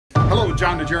Hello,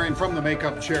 Jon Najarian from the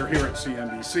Makeup Chair here at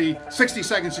CNBC. 60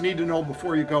 seconds you need to know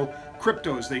before you go.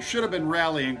 Cryptos, they should have been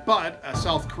rallying, but a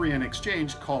South Korean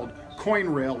exchange called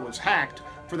CoinRail was hacked.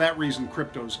 For that reason,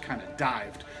 cryptos kind of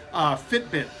dived.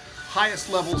 Fitbit, highest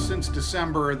level since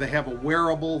December. They have a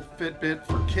wearable Fitbit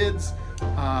for kids,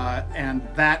 and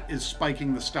that is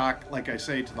spiking the stock, like I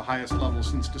say, to the highest level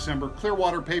since December.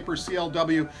 Clearwater Paper,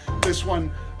 CLW, this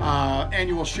one,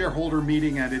 annual shareholder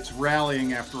meeting, and it's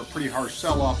rallying after a pretty harsh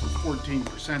sell-off of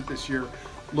 14% this year.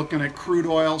 Looking at crude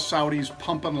oil, Saudis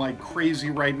pumping like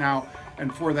crazy right now,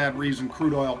 and for that reason,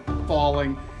 crude oil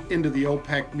falling into the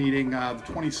OPEC meeting, the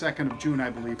 22nd of June, I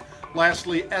believe.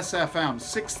 Lastly, SFM,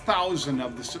 6,000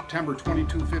 of the September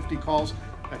 2250 calls,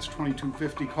 that's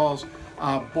 2250 calls,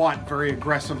 bought very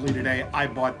aggressively today. I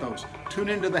bought those. Tune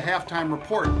into the halftime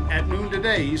report at noon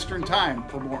today, Eastern Time,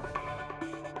 for more.